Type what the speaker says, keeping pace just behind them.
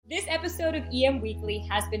This episode of EM Weekly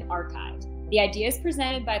has been archived. The ideas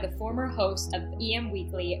presented by the former host of EM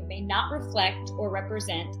Weekly may not reflect or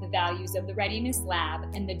represent the values of the Readiness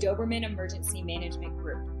Lab and the Doberman Emergency Management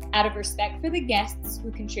Group. Out of respect for the guests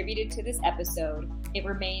who contributed to this episode, it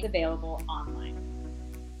remains available online.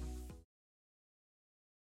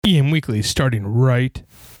 EM Weekly starting right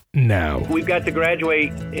now. We've got to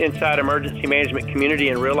graduate inside emergency management community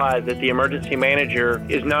and realize that the emergency manager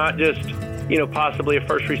is not just, possibly a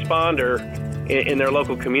first responder in their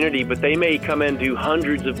local community, but they may come in and do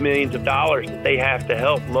hundreds of millions of dollars that they have to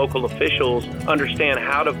help local officials understand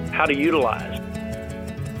how to utilize.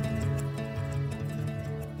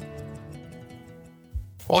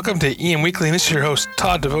 Welcome to EM Weekly, and this is your host,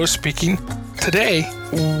 Todd DeVoe speaking. Today,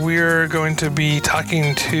 we're going to be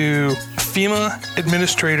talking to FEMA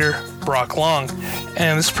Administrator Brock Long,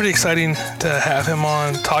 and it's pretty exciting to have him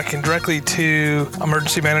on talking directly to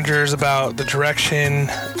emergency managers about the direction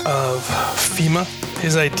of FEMA,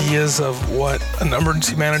 his ideas of what an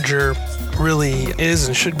emergency manager really is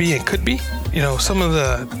and should be and could be. Some of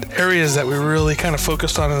the areas that we really kind of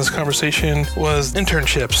focused on in this conversation was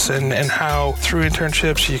internships and how through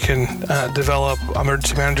internships you can develop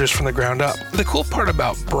emergency managers from the ground up. The cool part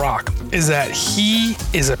about Brock is that he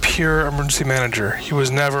is a pure emergency manager. He was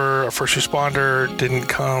never a first responder, didn't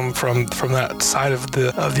come from that side of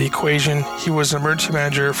the equation. He was an emergency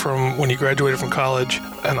manager from when he graduated from college,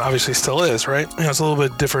 and obviously still is, right? It's a little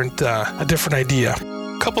bit different, a different idea.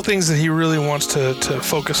 Couple things that he really wants to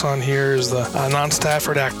focus on here is the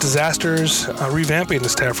non-Stafford Act disasters, revamping the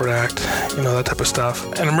Stafford Act, that type of stuff,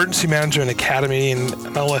 and Emergency Management Academy,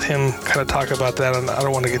 and I'll let him kind of talk about that, and I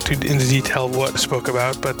don't want to get too into detail of what I spoke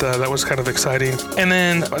about, but that was kind of exciting. And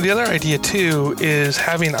then the other idea too is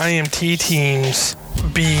having IMT teams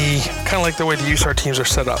be kind of like the way the USAR teams are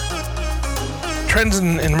set up. Trends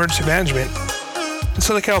in emergency management. In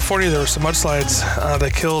Southern California, there were some mudslides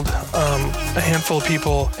that killed a handful of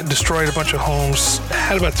people, destroyed a bunch of homes,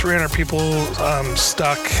 had about 300 people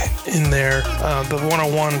stuck in there. The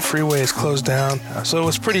 101 freeway is closed down, so it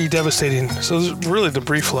was pretty devastating. So it was really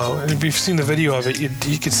debris flow, and if you've seen the video of it,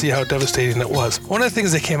 you can see how devastating it was. One of the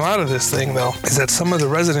things that came out of this thing, though, is that some of the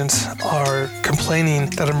residents are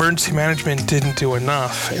complaining that emergency management didn't do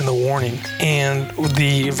enough in the warning, and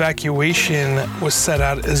the evacuation was set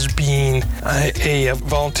out as being a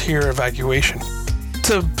volunteer evacuation.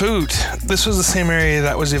 To boot, this was the same area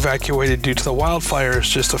that was evacuated due to the wildfires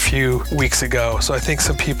just a few weeks ago. So I think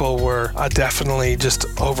some people were definitely just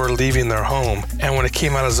over leaving their home. And when it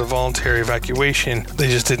came out as a voluntary evacuation, they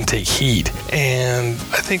just didn't take heed. And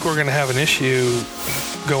I think we're going to have an issue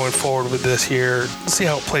going forward with this here. See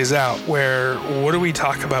how it plays out, where what do we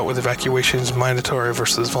talk about with evacuations, mandatory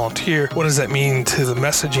versus volunteer? What does that mean to the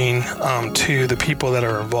messaging to the people that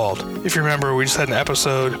are involved? If you remember, we just had an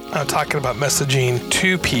episode talking about messaging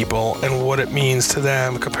to people and what it means to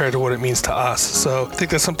them compared to what it means to us. So I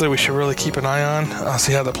think that's something we should really keep an eye on,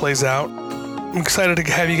 see how that plays out. I'm excited to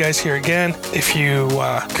have you guys here again. If you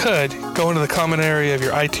could, go into the comment area of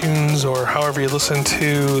your iTunes or however you listen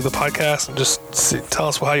to the podcast and just tell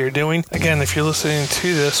us how you're doing. Again, if you're listening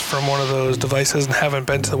to this from one of those devices and haven't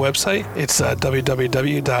been to the website, it's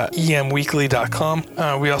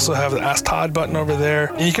www.emweekly.com. We also have the Ask Todd button over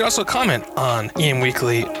there. And you can also comment on EM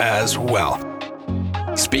Weekly as well.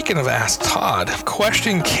 Speaking of Ask Todd, a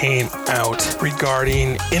question came out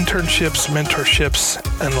regarding internships, mentorships,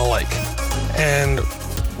 and the like. And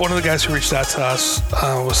one of the guys who reached out to us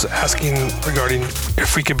was asking regarding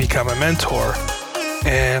if we could become a mentor.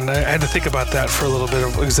 And I had to think about that for a little bit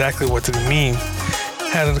of exactly what did he mean.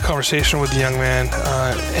 Had a conversation with the young man,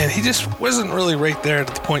 and he just wasn't really right there at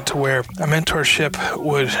the point to where a mentorship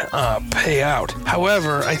would pay out.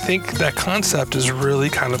 However, I think that concept is really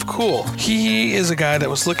kind of cool. He is a guy that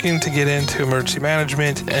was looking to get into emergency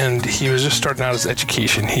management, and he was just starting out his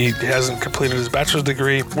education. He hasn't completed his bachelor's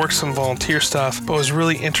degree, worked some volunteer stuff, but was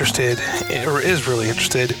really interested, or is really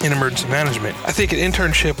interested in emergency management. I think an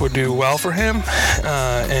internship would do well for him,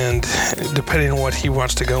 and depending on what he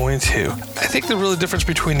wants to go into. I think the really difference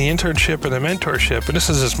between the internship and the mentorship, and this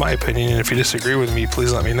is just my opinion, and if you disagree with me,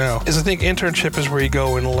 please let me know, is I think internship is where you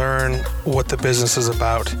go and learn what the business is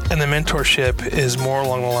about, and the mentorship is more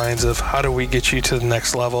along the lines of how do we get you to the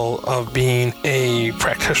next level of being a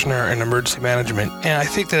practitioner in emergency management. And I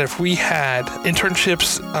think that if we had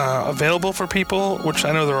internships available for people, which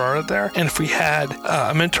I know there are out there, and if we had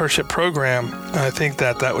a mentorship program, I think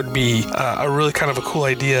that would be a really kind of a cool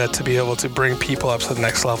idea to be able to bring people up to the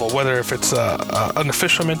next level, whether if it's an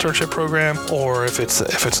official mentorship program or if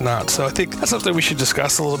it's not. So I think that's something we should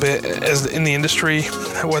discuss a little bit as in the industry,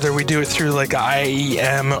 whether we do it through like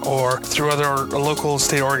IEM or through other local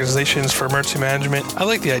state organizations for emergency management. I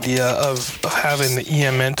like the idea of having the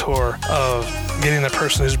EM mentor, of getting a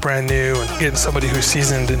person who's brand new and getting somebody who's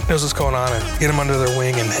seasoned and knows what's going on and get them under their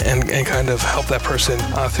wing and kind of help that person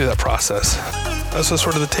through that process. That's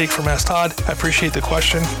sort of the take from Ask Todd. I appreciate the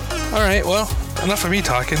question. All right, well, enough of me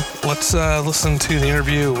talking. Let's listen to the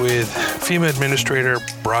interview with FEMA Administrator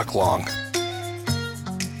Brock Long.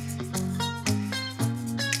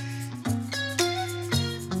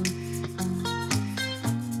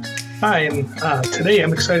 Hi, and today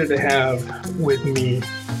I'm excited to have with me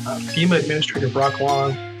FEMA Administrator Brock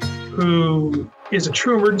Long, who is a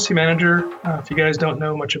true emergency manager. If you guys don't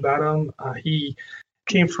know much about him, he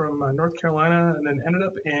came from North Carolina and then ended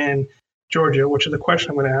up in Georgia, which is the question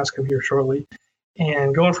I'm going to ask him here shortly.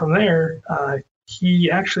 And going from there, he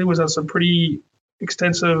actually was on some pretty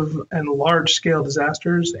extensive and large-scale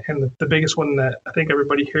disasters. And the biggest one that I think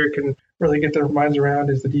everybody here can really get their minds around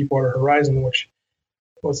is the Deepwater Horizon, which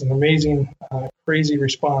was an amazing, crazy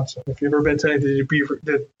response. If you've ever been to any of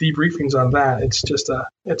the debriefings on that,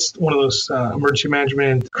 it's one of those emergency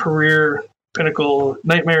management career pinnacle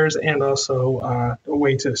nightmares, and also a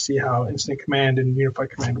way to see how incident command and unified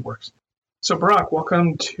command works. So, Brock,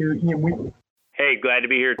 welcome to EM Weekly. Hey, glad to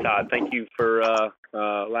be here, Todd. Thank you for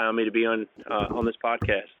allowing me to be on this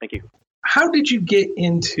podcast. Thank you. How did you get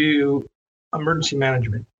into emergency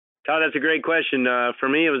management? Todd, that's a great question. For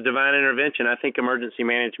me, it was divine intervention. I think emergency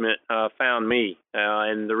management found me.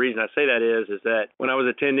 And the reason I say that is that when I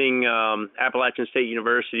was attending Appalachian State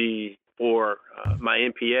University for my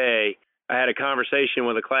MPA, I had a conversation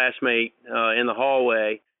with a classmate in the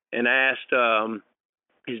hallway and asked,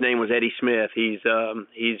 his name was Eddie Smith. He's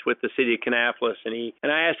with the city of Kannapolis, and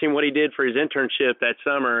I asked him what he did for his internship that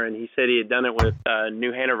summer, and he said he had done it with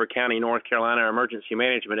New Hanover County, North Carolina Emergency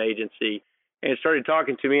Management Agency. And started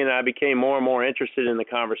talking to me, and I became more and more interested in the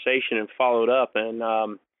conversation and followed up. And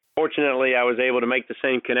fortunately, I was able to make the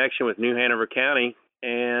same connection with New Hanover County.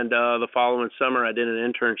 And the following summer, I did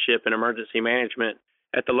an internship in emergency management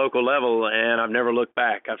at the local level, and I've never looked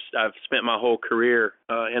back. I've spent my whole career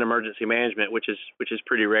in emergency management, which is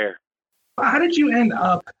pretty rare. How did you end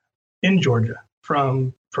up in Georgia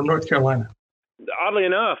from North Carolina? Oddly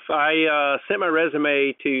enough, I sent my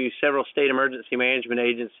resume to several state emergency management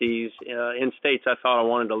agencies in states I thought I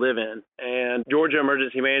wanted to live in. And Georgia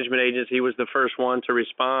Emergency Management Agency was the first one to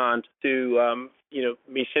respond to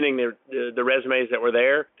me sending the resumes that were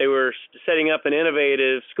there. They were setting up an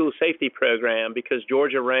innovative school safety program because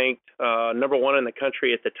Georgia ranked number one in the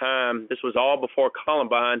country at the time. This was all before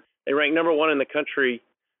Columbine. They ranked number one in the country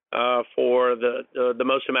for the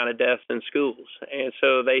most amount of deaths in schools. And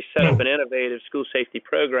so they set up an innovative school safety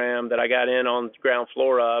program that I got in on the ground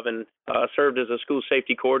floor of and served as a school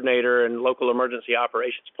safety coordinator and local emergency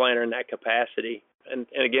operations planner in that capacity. And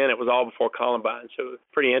again, it was all before Columbine, so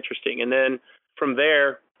pretty interesting. And then from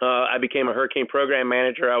there, I became a hurricane program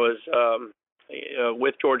manager. I was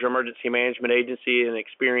with Georgia Emergency Management Agency and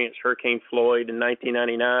experienced Hurricane Floyd in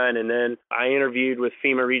 1999. And then I interviewed with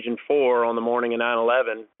FEMA Region 4 on the morning of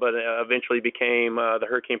 9/11, but eventually became the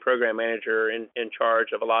Hurricane Program Manager in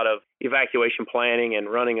charge of a lot of evacuation planning and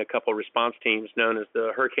running a couple response teams known as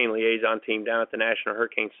the Hurricane Liaison Team down at the National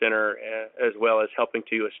Hurricane Center, as well as helping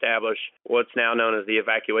to establish what's now known as the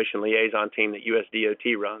Evacuation Liaison Team that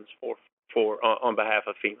USDOT runs on behalf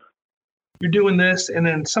of FEMA. You're doing this, and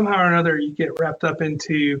then somehow or another you get wrapped up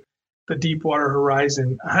into the Deepwater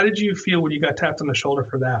Horizon. How did you feel when you got tapped on the shoulder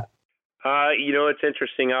for that? It's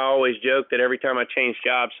interesting. I always joke that every time I change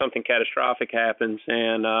jobs, something catastrophic happens.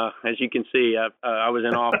 And as you can see, I was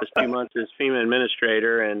in office 2 months as FEMA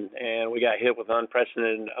administrator, and we got hit with an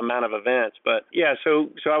unprecedented amount of events. But yeah, so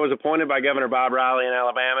I was appointed by Governor Bob Riley in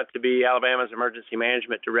Alabama to be Alabama's emergency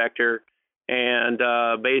management director. And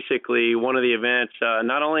basically, one of the events,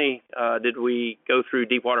 not only did we go through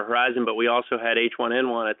Deepwater Horizon, but we also had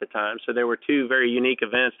H1N1 at the time. So there were two very unique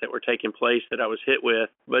events that were taking place that I was hit with.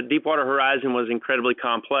 But Deepwater Horizon was incredibly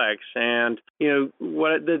complex. And,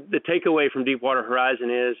 what the takeaway from Deepwater Horizon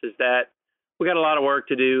is that we got a lot of work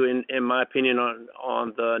to do, in my opinion,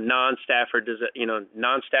 on the non-Stafford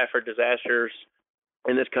disasters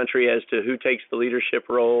in this country as to who takes the leadership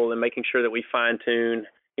role and making sure that we fine-tune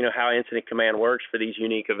how incident command works for these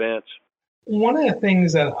unique events. One of the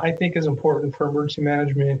things that I think is important for emergency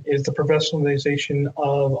management is the professionalization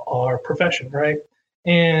of our profession, right?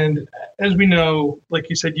 And as we know, like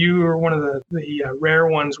you said, you are one of the rare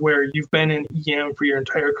ones where you've been in EM for your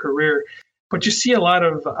entire career, but you see a lot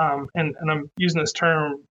of, and I'm using this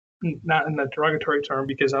term not in a derogatory term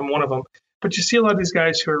because I'm one of them, but you see a lot of these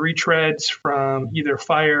guys who are retreads from either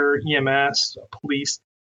fire, EMS, police,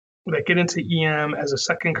 that get into EM as a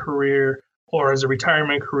second career or as a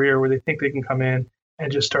retirement career where they think they can come in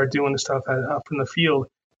and just start doing the stuff from the field.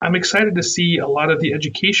 I'm excited to see a lot of the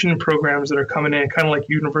education programs that are coming in, kind of like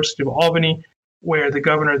University of Albany, where the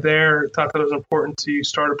governor there thought that it was important to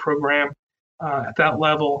start a program at that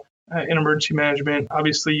level in emergency management.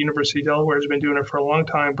 Obviously, University of Delaware has been doing it for a long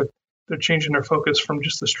time, but they're changing their focus from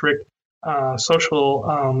just the strict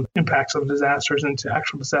social impacts of disasters into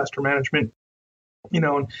actual disaster management.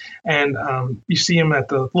 And you see them at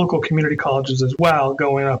the local community colleges as well,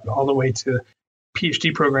 going up all the way to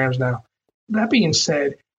PhD programs now. That being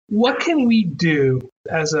said, what can we do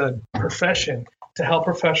as a profession to help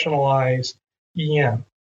professionalize EM?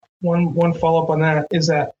 One follow-up on that is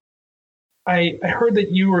that I heard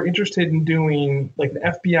that you were interested in doing like an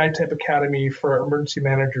FBI type academy for emergency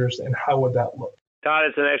managers, and how would that look? Todd,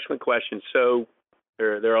 it's an excellent question. So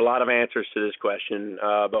there are a lot of answers to this question,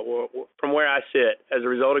 but from where I sit, as a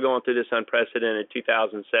result of going through this unprecedented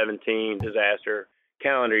 2017 disaster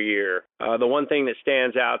calendar year, the one thing that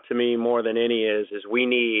stands out to me more than any is we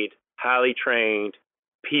need highly trained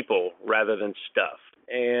people rather than stuff.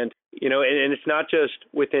 And, and it's not just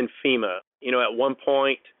within FEMA. At one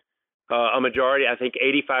point, a majority, I think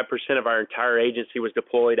 85% of our entire agency was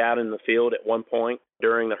deployed out in the field at one point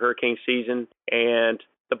during the hurricane season. And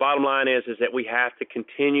the bottom line is that we have to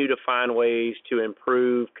continue to find ways to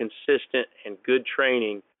improve consistent and good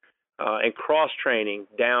training and cross-training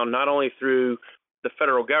down not only through the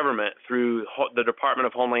federal government, through the Department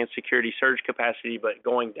of Homeland Security surge capacity, but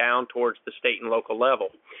going down towards the state and local level.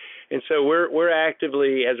 And so we're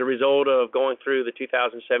actively, as a result of going through the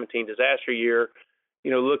 2017 disaster year,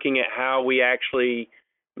 looking at how we actually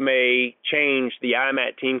may change the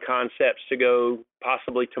IMAT team concepts to go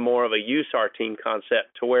possibly to more of a USAR team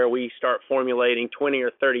concept, to where we start formulating 20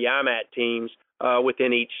 or 30 IMAT teams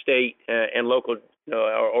within each state and local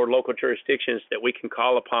or local jurisdictions that we can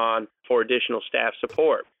call upon for additional staff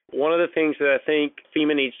support. One of the things that I think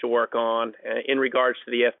FEMA needs to work on in regards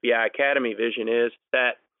to the FBI Academy vision is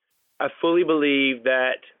that I fully believe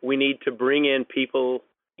that we need to bring in people.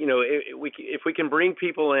 If we can bring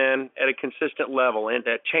people in at a consistent level and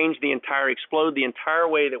that explode the entire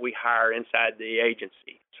way that we hire inside the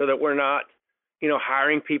agency, so that we're not,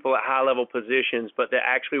 hiring people at high level positions, but that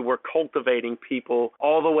actually we're cultivating people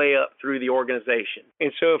all the way up through the organization.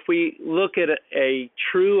 And so if we look at a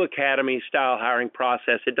true academy style hiring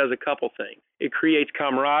process, it does a couple things. It creates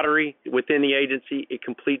camaraderie within the agency. It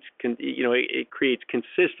creates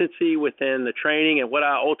consistency within the training. And what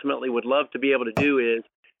I ultimately would love to be able to do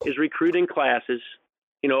is recruiting classes,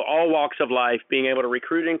 all walks of life, being able to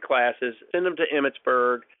recruit in classes, send them to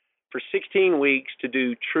Emmitsburg for 16 weeks to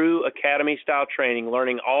do true academy-style training,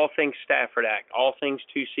 learning all things Stafford Act, all things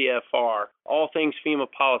 2CFR, all things FEMA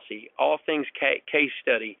policy, all things case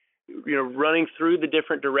study, running through the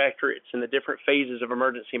different directorates and the different phases of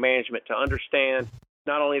emergency management to understand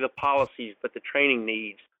not only the policies but the training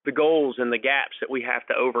needs, the goals and the gaps that we have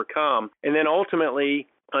to overcome. And then ultimately,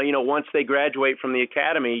 once they graduate from the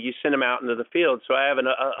academy, you send them out into the field. So I have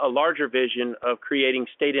a larger vision of creating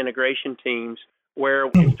state integration teams where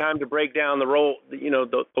it's time to break down the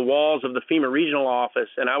walls of the FEMA regional office.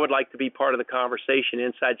 And I would like to be part of the conversation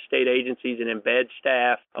inside state agencies and embed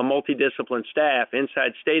staff, a multidisciplined staff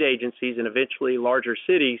inside state agencies and eventually larger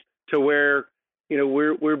cities, to where,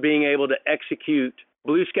 we're being able to execute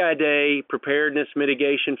blue sky day, preparedness,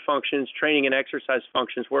 mitigation functions, training and exercise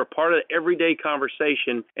functions. We're a part of the everyday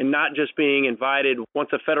conversation and not just being invited once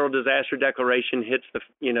a federal disaster declaration hits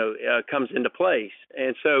comes into place.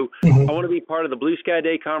 And so I want to be part of the blue sky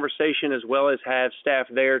day conversation, as well as have staff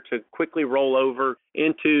there to quickly roll over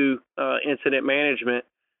into incident management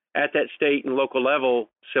at that state and local level,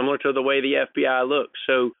 similar to the way the FBI looks.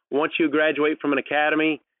 So once you graduate from an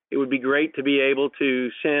academy, it would be great to be able to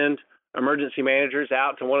send emergency managers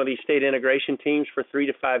out to one of these state integration teams for 3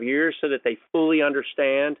 to 5 years so that they fully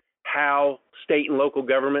understand how state and local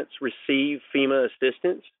governments receive FEMA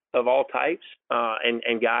assistance of all types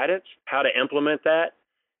and guidance, how to implement that.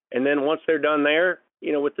 And then once they're done there,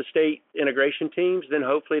 with the state integration teams, then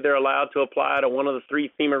hopefully they're allowed to apply to one of the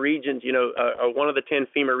 3 FEMA regions, or one of the 10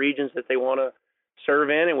 FEMA regions that they want to serve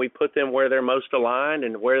in, and we put them where they're most aligned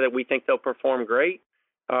and where that we think they'll perform great.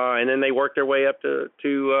 And then they work their way up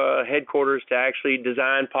to headquarters to actually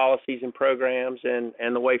design policies and programs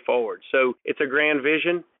and the way forward. So it's a grand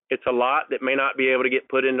vision. It's a lot that may not be able to get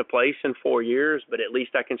put into place in 4 years, but at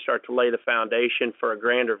least I can start to lay the foundation for a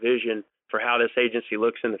grander vision for how this agency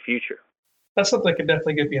looks in the future. That's something I could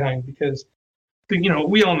definitely get behind, because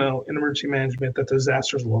we all know in emergency management that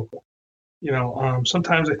disaster is local.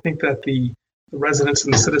 Sometimes I think that the residents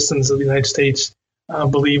and the citizens of the United States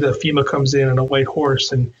believe that FEMA comes in on a white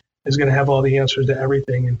horse and is going to have all the answers to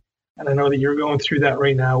everything. And I know that you're going through that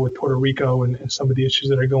right now with Puerto Rico and some of the issues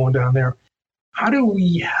that are going down there. How do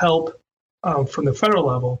we help from the federal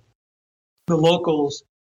level, the locals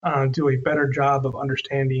do a better job of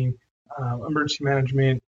understanding emergency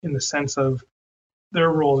management in the sense of their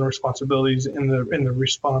roles and responsibilities in the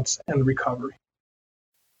response and the recovery?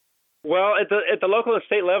 Well, at the local and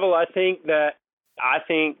state level, I think that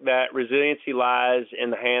resiliency lies in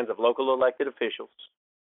the hands of local elected officials.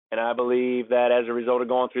 And I believe that as a result of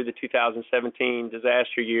going through the 2017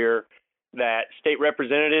 disaster year, that state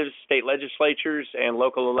representatives, state legislatures, and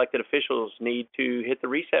local elected officials need to hit the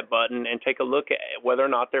reset button and take a look at whether or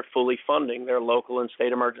not they're fully funding their local and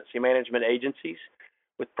state emergency management agencies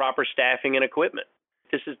with proper staffing and equipment.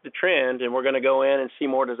 This is the trend, and we're going to go in and see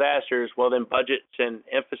more disasters. Well, then budgets and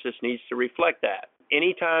emphasis needs to reflect that.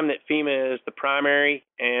 Anytime that FEMA is the primary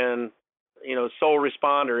and sole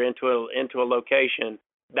responder into a location,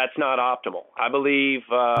 that's not optimal. I believe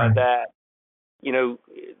that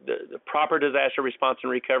the proper disaster response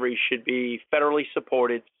and recovery should be federally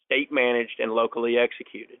supported, state managed, and locally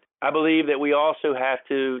executed. I believe that we also have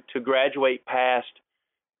to graduate past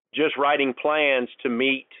just writing plans to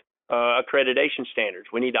meet accreditation standards.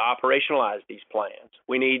 We need to operationalize these plans.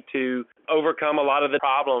 We need to overcome a lot of the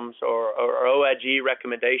problems or OIG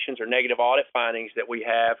recommendations or negative audit findings that we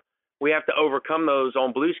have. We have to overcome those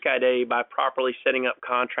on Blue Sky Day by properly setting up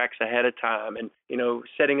contracts ahead of time and,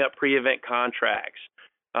 setting up pre-event contracts,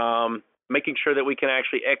 making sure that we can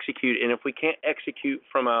actually execute. And if we can't execute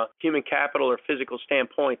from a human capital or physical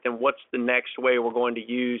standpoint, then what's the next way we're going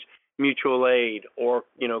to use mutual aid or,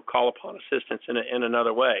 call upon assistance in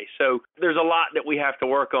another way. So there's a lot that we have to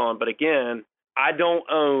work on. But again, I don't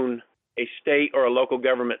own a state or a local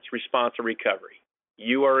government's response to recovery.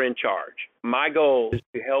 You are in charge. My goal is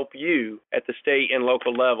to help you at the state and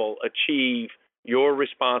local level achieve your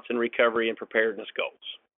response and recovery and preparedness goals.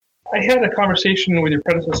 I had a conversation with your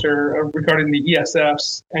predecessor regarding the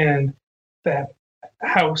ESFs and that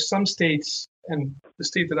how some states, and the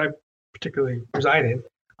state that I particularly reside in,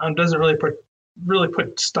 doesn't really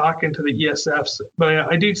put stock into the ESFs, but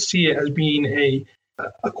I do see it as being a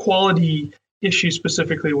quality issue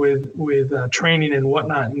specifically with training and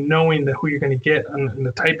whatnot, and knowing who you're going to get on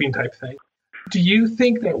the typing type thing. Do you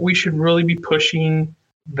think that we should really be pushing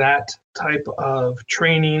that type of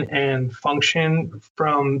training and function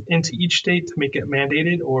into each state to make it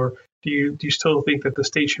mandated, or do you still think that the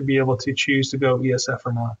state should be able to choose to go ESF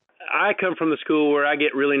or not? I come from the school where I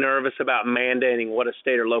get really nervous about mandating what a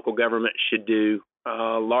state or local government should do.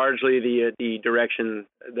 Largely the direction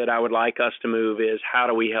that I would like us to move is how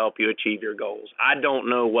do we help you achieve your goals? I don't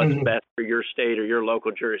know what's best for your state or your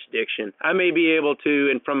local jurisdiction. I may be able to,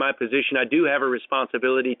 and from my position, I do have a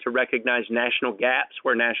responsibility to recognize national gaps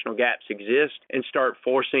where national gaps exist and start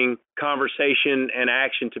forcing conversation and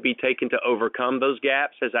action to be taken to overcome those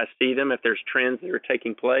gaps as I see them, if there's trends that are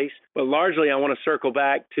taking place. But largely, I want to circle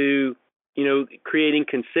back to creating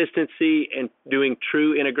consistency and doing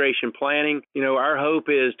true integration planning. Our hope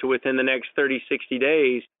is to, within the next 30, 60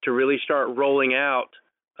 days, to really start rolling out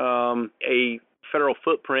a federal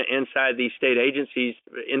footprint inside these state agencies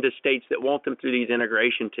into states that want them through these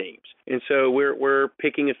integration teams. And so we're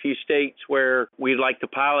picking a few states where we'd like to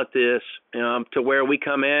pilot this to where we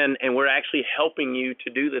come in and we're actually helping you to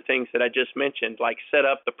do the things that I just mentioned, like set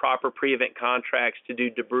up the proper pre-event contracts to do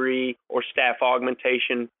debris or staff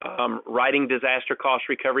augmentation, writing disaster cost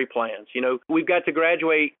recovery plans. We've got to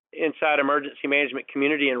graduate inside emergency management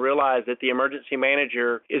community and realize that the emergency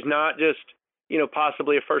manager is not just,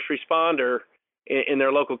 possibly a first responder in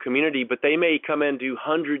their local community, but they may come in and do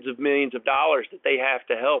hundreds of millions of dollars that they have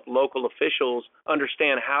to help local officials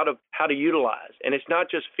understand how to utilize. And it's not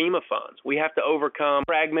just FEMA funds. We have to overcome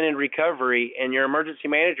fragmented recovery, and your emergency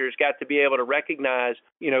manager's got to be able to recognize,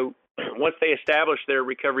 once they establish their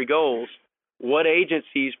recovery goals, what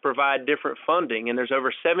agencies provide different funding. And there's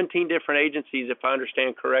over 17 different agencies, if I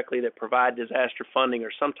understand correctly, that provide disaster funding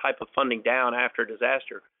or some type of funding down after a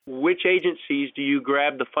disaster. Which agencies do you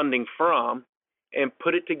grab the funding from and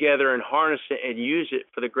put it together and harness it and use it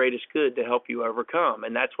for the greatest good to help you overcome?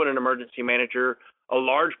 And that's what an emergency manager, a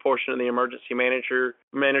large portion of the emergency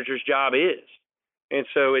manager's job is. And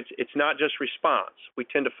so it's not just response. We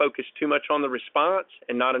tend to focus too much on the response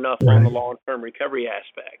and not enough on the long-term recovery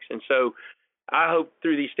aspects. And so I hope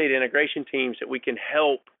through these state integration teams that we can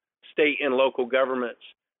help state and local governments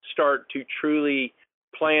start to truly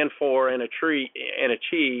plan for and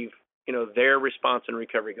achieve, their response and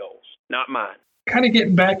recovery goals, not mine. kind of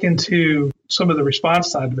getting back into some of the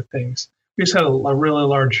response side of things. We just had a really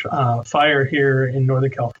large fire here in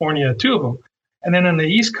Northern California, 2 of them. And then on the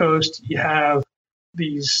East Coast, you have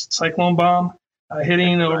these cyclone bomb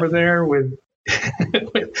hitting over there with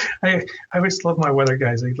I always love my weather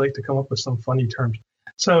guys. They like to come up with some funny terms.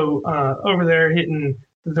 So over there hitting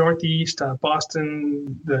the Northeast,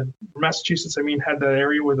 Boston, Massachusetts, had that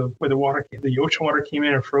area where the ocean water came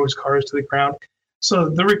in and froze cars to the ground. So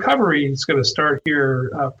the recovery is going to start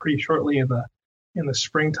here pretty shortly in the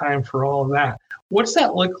springtime for all of that. What's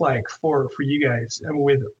that look like for you guys? And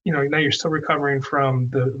with now you're still recovering from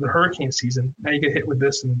the hurricane season. Now you get hit with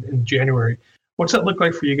this in January. What's that look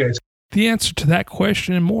like for you guys? The answer to that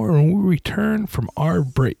question and more when we return from our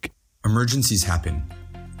break. Emergencies happen,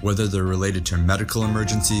 whether they're related to medical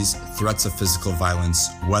emergencies, threats of physical violence,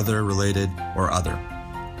 weather-related, or other.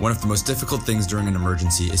 One of the most difficult things during an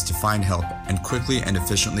emergency is to find help and quickly and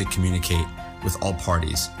efficiently communicate with all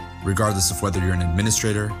parties, regardless of whether you're an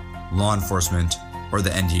administrator, law enforcement, or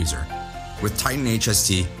the end user. With Titan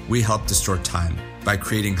HST, we help to store time by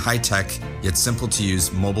creating high-tech, yet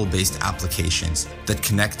simple-to-use mobile-based applications that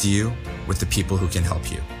connect you with the people who can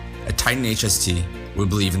help you. At Titan HST, we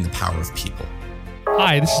believe in the power of people.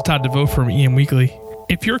 Hi, this is Todd DeVoe from EM Weekly.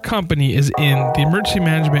 If your company is in the emergency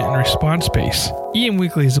management and response space, EM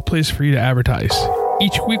Weekly is a place for you to advertise.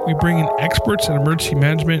 Each week, we bring in experts in emergency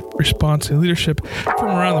management, response, and leadership from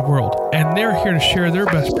around the world, and they're here to share their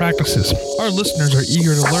best practices. Our listeners are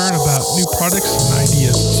eager to learn about new products and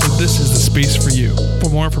ideas, so this is the space for you. For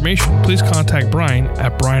more information, please contact Brian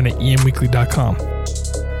at brian@emweekly.com.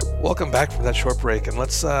 Welcome back from that short break, and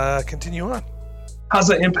let's continue on. How's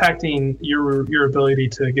that impacting your ability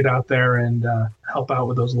to get out there and help out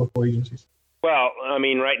with those local agencies? Well,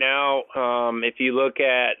 right now, if you look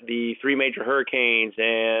at the 3 major hurricanes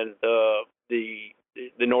and the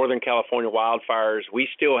Northern California wildfires, we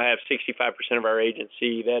still have 65% of our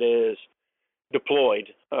agency that is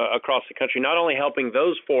deployed across the country, not only helping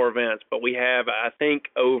those 4 events, but we have, I think,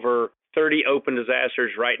 over 30 open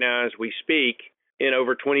disasters right now as we speak in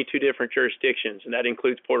over 22 different jurisdictions, and that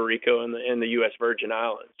includes Puerto Rico and the U.S. Virgin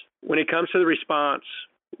Islands. When it comes to the response,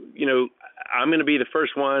 I'm going to be the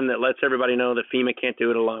first one that lets everybody know that FEMA can't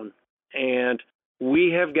do it alone. And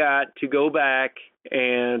we have got to go back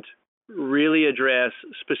and really address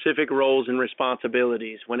specific roles and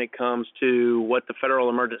responsibilities when it comes to what the Federal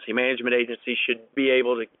Emergency Management Agency should be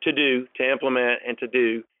able to do, to implement and to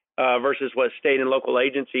do, versus what state and local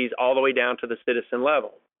agencies all the way down to the citizen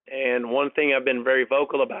level. And one thing I've been very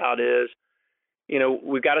vocal about is,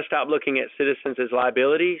 we've got to stop looking at citizens as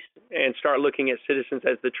liabilities and start looking at citizens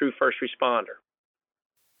as the true first responder.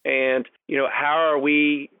 And, how are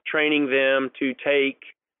we training them to take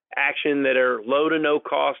action that are low to no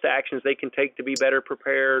cost actions they can take to be better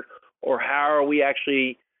prepared? Or how are we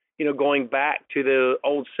actually, going back to the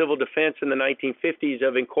old civil defense in the 1950s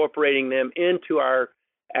of incorporating them into our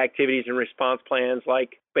activities and response plans,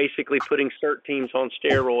 like basically putting CERT teams on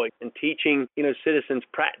steroids and teaching, citizens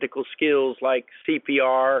practical skills like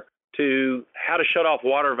CPR to how to shut off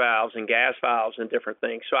water valves and gas valves and different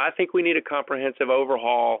things. So I think we need a comprehensive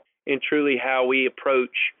overhaul in truly how we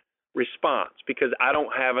approach response, because I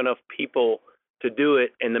don't have enough people to do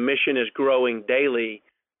it, and the mission is growing daily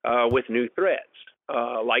with new threats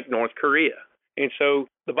like North Korea. And so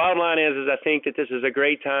the bottom line is I think that this is a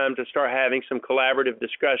great time to start having some collaborative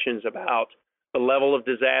discussions about the level of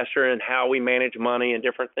disaster and how we manage money and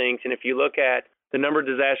different things. And if you look at the number of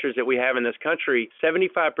disasters that we have in this country,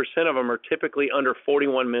 75% of them are typically under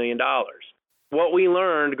 $41 million. What we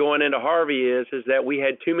learned going into Harvey is that we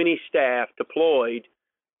had too many staff deployed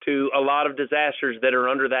to a lot of disasters that are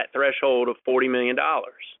under that threshold of $40 million.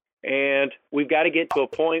 And we've got to get to a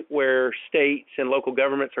point where states and local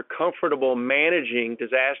governments are comfortable managing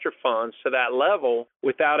disaster funds to that level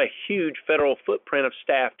without a huge federal footprint of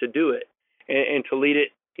staff to do it and to lead it,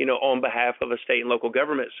 on behalf of a state and local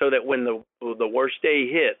government, so that when the worst day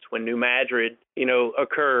hits, when New Madrid,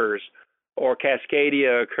 occurs or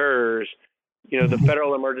Cascadia occurs, the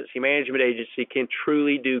Federal Emergency Management Agency can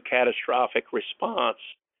truly do catastrophic response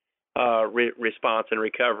and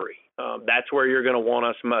recovery. That's where you're going to want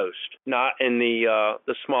us most, not in the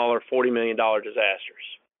smaller $40 million disasters.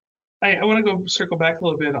 I want to circle back a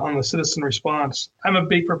little bit on the citizen response. I'm a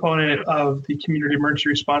big proponent of the community emergency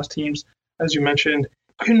response teams, as you mentioned.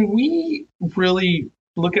 Can we really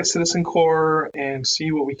look at Citizen Corps and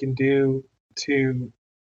see what we can do to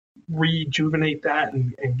rejuvenate that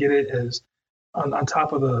and get it as on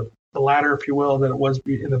top of the ladder, if you will, that it was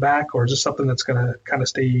in the back, or is this something that's going to kind of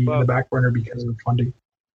stay in the back burner because of funding?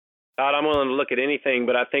 I'm willing to look at anything,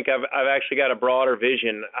 but I think I've actually got a broader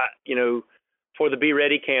vision. for the Be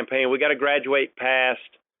Ready campaign, we got to graduate past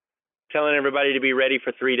telling everybody to be ready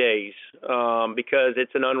for 3 days because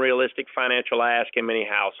it's an unrealistic financial ask in many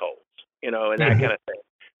households, and that kind of thing.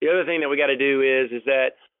 The other thing that we got to do is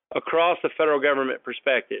that across the federal government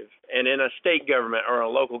perspective and in a state government or a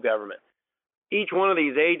local government, each one of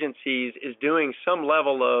these agencies is doing some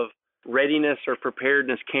level of readiness or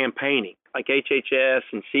preparedness campaigning, like HHS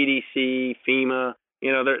and CDC, FEMA.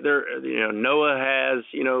 NOAA has,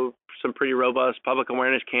 some pretty robust public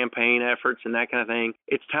awareness campaign efforts and that kind of thing.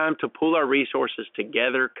 It's time to pull our resources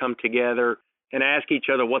together, come together, and ask each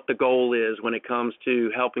other what the goal is when it comes to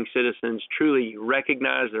helping citizens truly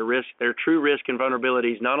recognize their risk, their true risk and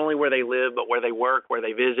vulnerabilities, not only where they live, but where they work, where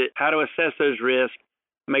they visit, how to assess those risks,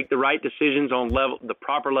 make the right decisions on the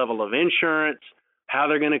proper level of insurance, how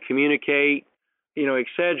they're going to communicate, et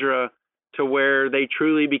cetera, to where they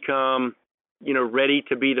truly become, ready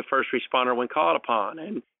to be the first responder when called upon.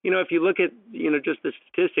 And, if you look at, just the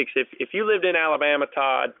statistics, if you lived in Alabama,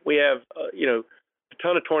 Todd, we have, a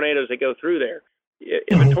ton of tornadoes that go through there.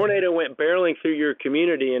 If a tornado went barreling through your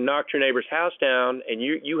community and knocked your neighbor's house down and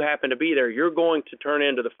you happen to be there, you're going to turn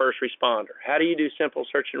into the first responder. How do you do simple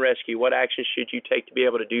search and rescue? What actions should you take to be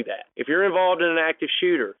able to do that? If you're involved in an active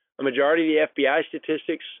shooter, a majority of the FBI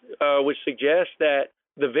statistics would suggest that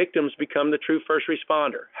the victims become the true first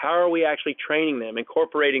responder. How are we actually training them,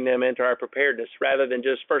 incorporating them into our preparedness rather than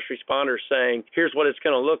just first responders saying, here's what it's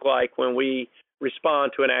going to look like when we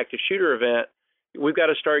respond to an active shooter event? We've got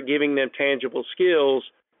to start giving them tangible skills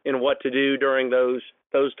in what to do during those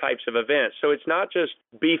types of events. So it's not just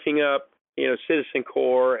beefing up, Citizen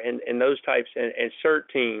Corps and those types and CERT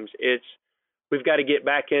teams. We've got to get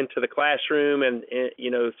back into the classroom and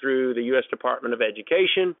through the U.S. Department of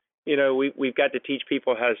Education. We've got to teach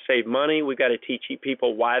people how to save money. We've got to teach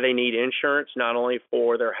people why they need insurance, not only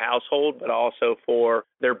for their household, but also for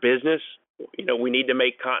their business. We need to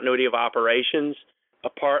make continuity of operations a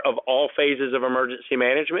part of all phases of emergency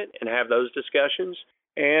management and have those discussions.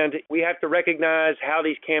 And we have to recognize how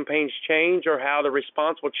these campaigns change or how the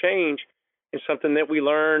response will change. And something that we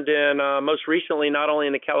learned in most recently, not only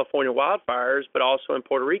in the California wildfires, but also in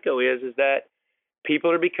Puerto Rico is that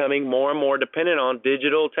people are becoming more and more dependent on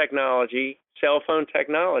digital technology, cell phone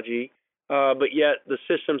technology, but yet the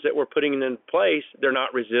systems that we're putting in place, they're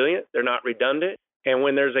not resilient, they're not redundant. And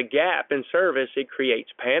when there's a gap in service, it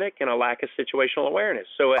creates panic and a lack of situational awareness.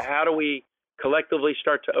 So how do we collectively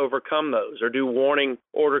start to overcome those or do warning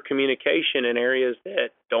order communication in areas that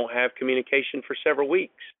don't have communication for several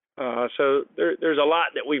weeks? So there's a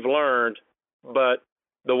lot that we've learned, but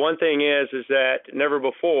the one thing is that never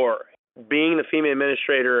before, being the FEMA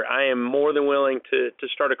administrator, I am more than willing to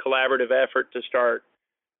start a collaborative effort to start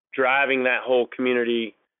driving that whole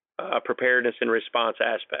community preparedness and response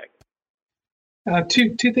aspect.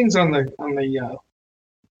 Two things on the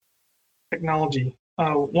technology.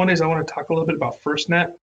 One is I want to talk a little bit about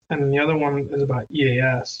FirstNet, and then the other one is about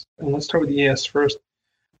EAS. And let's start with EAS first.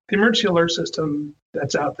 The emergency alert system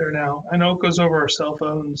that's out there now, I know it goes over our cell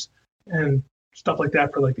phones and stuff like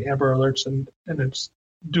that for like the Amber Alerts, and it's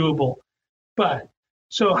doable. But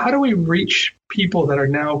so how do we reach people that are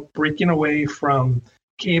now breaking away from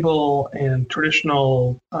cable and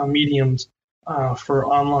traditional mediums for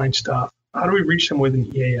online stuff? How do we reach them with an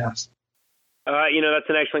EAS? That's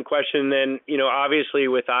an excellent question. And, obviously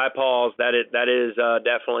with IPAWs, that is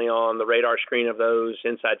definitely on the radar screen of those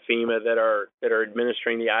inside FEMA that are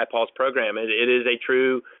administering the IPAWs program. It is a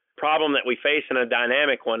true problem that we face and a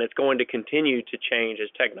dynamic one. It's going to continue to change as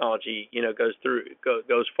technology,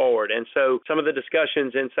 goes forward. And so some of the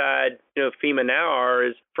discussions inside, FEMA now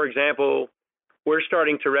is, for example, we're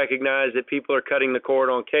starting to recognize that people are cutting the cord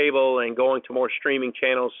on cable and going to more streaming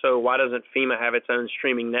channels. So why doesn't FEMA have its own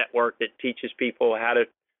streaming network that teaches people how to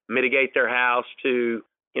mitigate their house, to,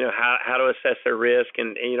 how to assess their risk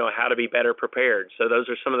and how to be better prepared? So those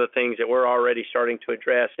are some of the things that we're already starting to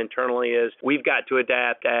address internally is we've got to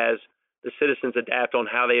adapt as the citizens adapt on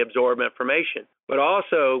how they absorb information. But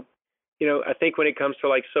also, I think when it comes to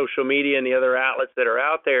like social media and the other outlets that are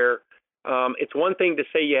out there, it's one thing to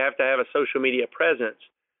say you have to have a social media presence,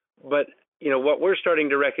 but what we're starting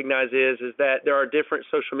to recognize is that there are different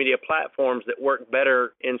social media platforms that work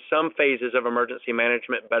better in some phases of emergency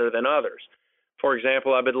management better than others. For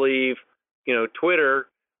example, I believe Twitter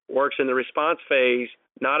works in the response phase,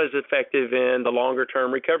 not as effective in the longer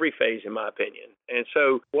term recovery phase, in my opinion. And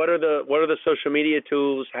so what are the social media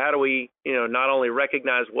tools? How do we, not only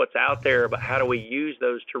recognize what's out there, but how do we use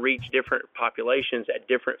those to reach different populations at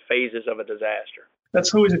different phases of a disaster?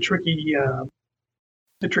 That's always a tricky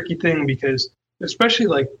thing because especially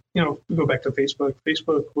we go back to Facebook.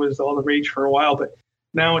 Facebook was all the rage for a while, but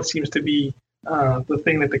now it seems to be the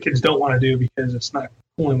thing that the kids don't want to do because it's not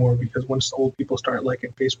cool anymore, because once old people start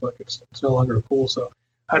liking Facebook, it's no longer cool. So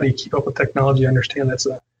how do you keep up with technology? I understand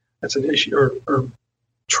that's an issue, or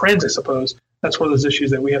trends, I suppose. That's one of those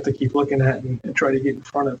issues that we have to keep looking at and try to get in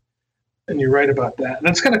front of. And you're right about that. And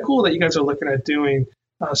it's kind of cool that you guys are looking at doing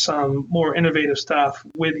some more innovative stuff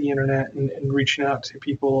with the internet and reaching out to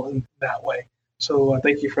people in that way. So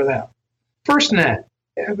thank you for that. FirstNet.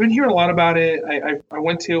 I've been hearing a lot about it. I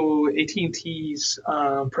went to AT&T's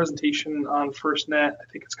presentation on FirstNet. I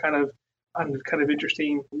think it's kind of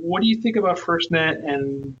interesting. What do you think about FirstNet,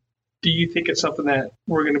 and do you think it's something that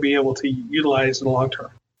we're going to be able to utilize in the long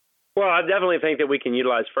term? Well, I definitely think that we can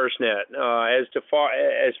utilize FirstNet.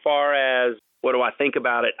 As far as what do I think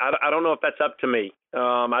about it, I don't know if that's up to me.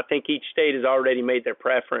 I think each state has already made their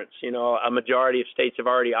preference. A majority of states have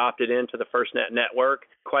already opted into the FirstNet network.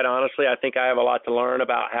 Quite honestly, I think I have a lot to learn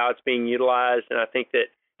about how it's being utilized, and I think that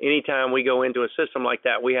anytime we go into a system like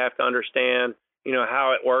that, we have to understand,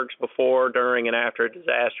 how it works before, during, and after a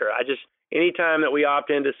disaster. Anytime that we opt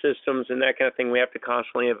into systems and that kind of thing, we have to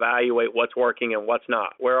constantly evaluate what's working and what's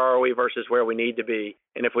not. Where are we versus where we need to be?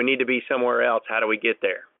 And if we need to be somewhere else, how do we get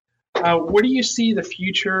there? Where do you see the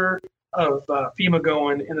future of FEMA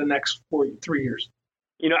going in the next 3 years?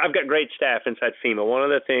 I've got great staff inside FEMA. One of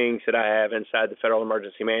the things that I have inside the Federal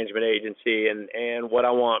Emergency Management Agency and what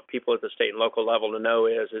I want people at the state and local level to know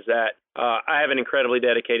is that I have an incredibly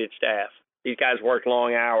dedicated staff. These guys work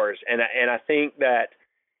long hours. And I think that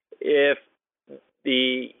if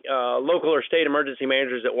the local or state emergency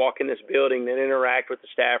managers that walk in this building that interact with the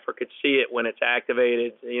staff or could see it when it's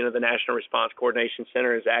activated, the National Response Coordination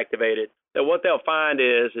Center is activated, that what they'll find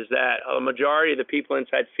is that a majority of the people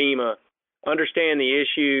inside FEMA understand the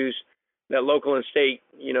issues that local and state,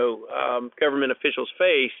 government officials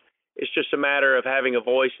face. It's just a matter of having a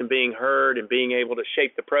voice and being heard and being able to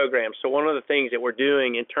shape the program. So one of the things that we're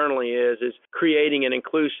doing internally is creating an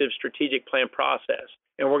inclusive strategic plan process.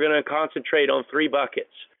 And we're going to concentrate on 3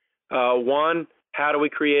 buckets. 1, how do we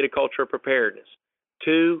create a culture of preparedness?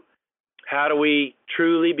 2, how do we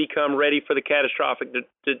truly become ready for the catastrophic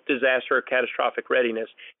disaster or catastrophic readiness?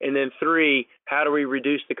 And then 3, how do we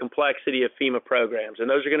reduce the complexity of FEMA programs? And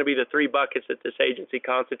those are going to be the 3 buckets that this agency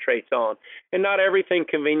concentrates on. And not everything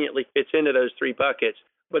conveniently fits into those 3 buckets,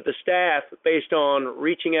 but the staff, based on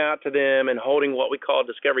reaching out to them and holding what we call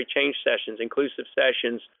discovery change sessions, inclusive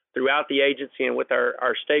sessions throughout the agency and with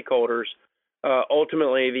our stakeholders,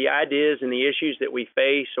 ultimately the ideas and the issues that we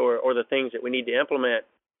face or the things that we need to implement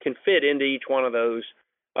can fit into each one of those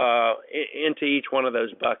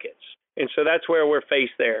buckets. And so that's where we're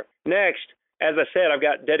faced there. Next, as I said, I've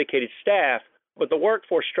got dedicated staff, but the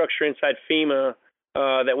workforce structure inside FEMA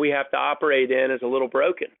that we have to operate in is a little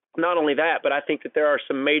broken. Not only that, but I think that there are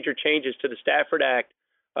some major changes to the Stafford Act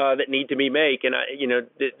that need to be made, and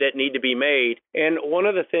that need to be made. And one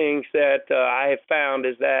of the things that I have found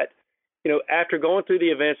is that, after going through the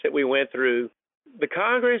events that we went through, the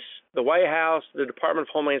Congress, the White House, the Department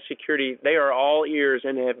of Homeland Security, they are all ears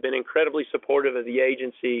and have been incredibly supportive of the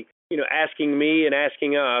agency, asking me and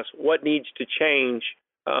asking us what needs to change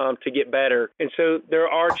to get better. And so there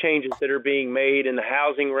are changes that are being made in the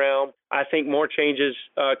housing realm. I think more changes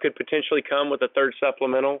could potentially come with a 3rd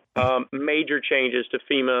supplemental. Major changes to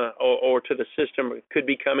FEMA or to the system could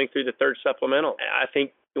be coming through the 3rd supplemental. I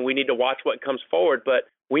think we need to watch what comes forward, but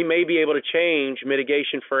we may be able to change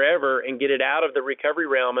mitigation forever and get it out of the recovery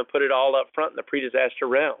realm and put it all up front in the pre-disaster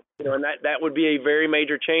realm. And that would be a very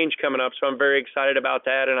major change coming up. So I'm very excited about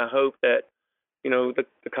that, and I hope that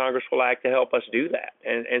the Congress will act to help us do that.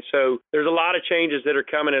 And so there's a lot of changes that are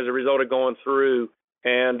coming as a result of going through,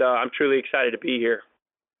 and I'm truly excited to be here.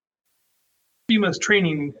 FEMA's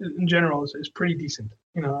training in general is pretty decent,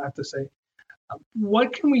 I have to say.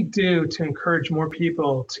 What can we do to encourage more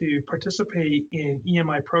people to participate in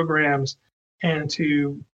EMI programs and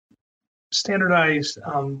to standardize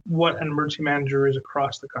what an emergency manager is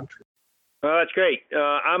across the country? Well, that's great.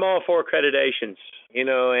 I'm all for accreditations,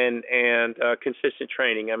 and consistent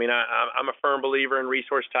training. I mean, I'm a firm believer in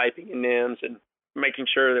resource typing and NIMS and making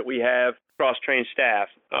sure that we have cross-trained staff.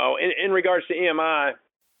 In regards to EMI,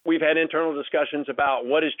 we've had internal discussions about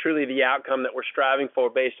what is truly the outcome that we're striving for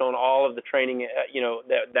based on all of the training,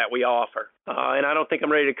 that we offer. And I don't think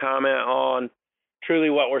I'm ready to comment on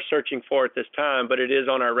truly what we're searching for at this time, but it is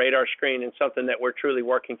on our radar screen and something that we're truly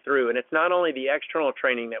working through. And it's not only the external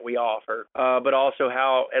training that we offer, but also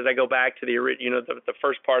how, as I go back to the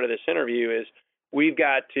first part of this interview, is we've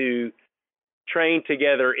got to train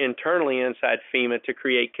together internally inside FEMA to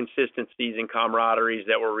create consistencies and camaraderies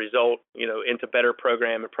that will result, into better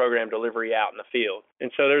program and program delivery out in the field.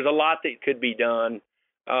 And so there's a lot that could be done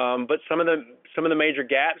But some of the major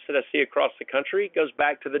gaps that I see across the country goes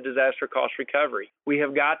back to the disaster cost recovery. We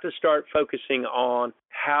have got to start focusing on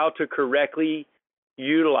how to correctly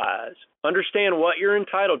utilize, understand what you're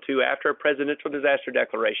entitled to after a presidential disaster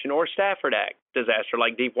declaration or Stafford Act disaster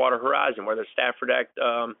like Deepwater Horizon, where the Stafford Act,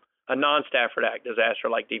 a non-Stafford Act disaster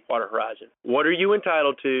like Deepwater Horizon. What are you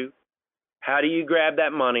entitled to? How do you grab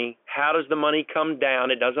that money? How does the money come down?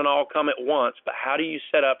 It doesn't all come at once, but how do you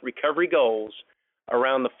set up recovery goals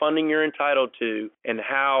around the funding you're entitled to and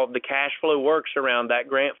how the cash flow works around that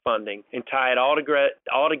grant funding and tie it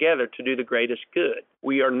all together to do the greatest good?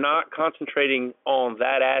 We are not concentrating on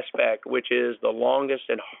that aspect, which is the longest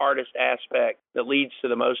and hardest aspect that leads to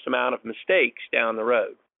the most amount of mistakes down the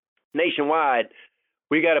road. Nationwide,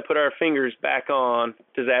 we got to put our fingers back on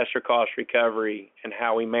disaster cost recovery and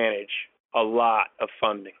how we manage a lot of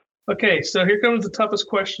funding. Okay, so here comes the toughest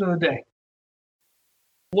question of the day.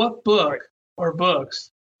 What book or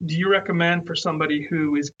books do you recommend for somebody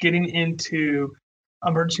who is getting into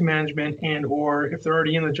emergency management and or if they're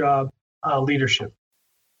already in the job, leadership?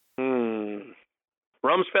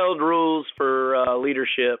 Rumsfeld's Rules for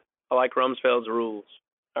Leadership. I like Rumsfeld's Rules.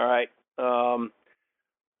 All right.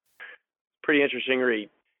 Pretty interesting read.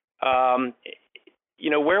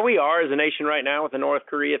 Where we are as a nation right now with the North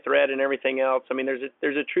Korea threat and everything else, I mean,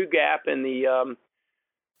 there's a true gap in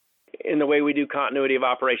the way we do continuity of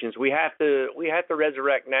operations. We have to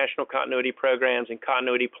resurrect national continuity programs and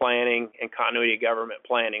continuity planning and continuity of government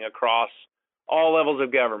planning across all levels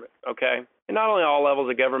of government, okay? And not only all levels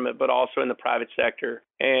of government, but also in the private sector.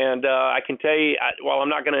 And I can tell you, while I'm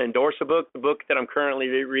not going to endorse a book, the book that I'm currently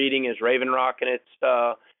reading is Raven Rock, and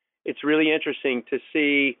it's really interesting to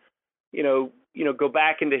see, go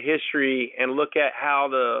back into history and look at how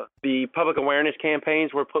the public awareness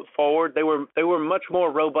campaigns were put forward. They were much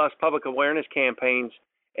more robust public awareness campaigns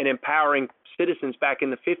and empowering citizens back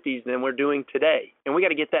in the 50s than we're doing today. And we got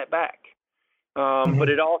to get that back. But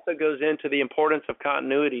it also goes into the importance of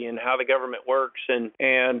continuity and how the government works.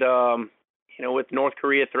 And with North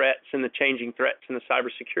Korea threats and the changing threats in the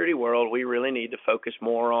cybersecurity world, we really need to focus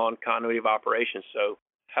more on continuity of operations. So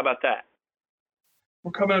how about that?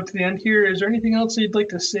 We're coming up to the end here. Is there anything else you'd like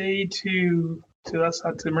to say to us,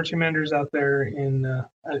 to emergency managers out there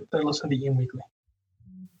that listen to EM Weekly?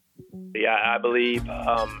 Yeah, I believe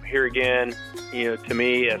here again, to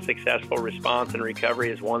me, a successful response and recovery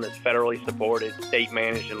is one that's federally supported, state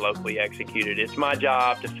managed, and locally executed. It's my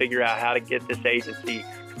job to figure out how to get this agency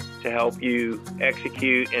to help you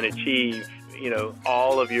execute and achieve,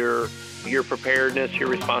 all of your preparedness, your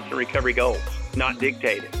response and recovery goals. Not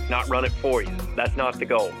dictate it, not run it for you. That's not the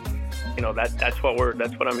goal. That's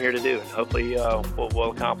what I'm here to do. And hopefully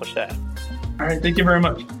we'll accomplish that. All right. Thank you very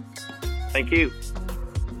much. Thank you.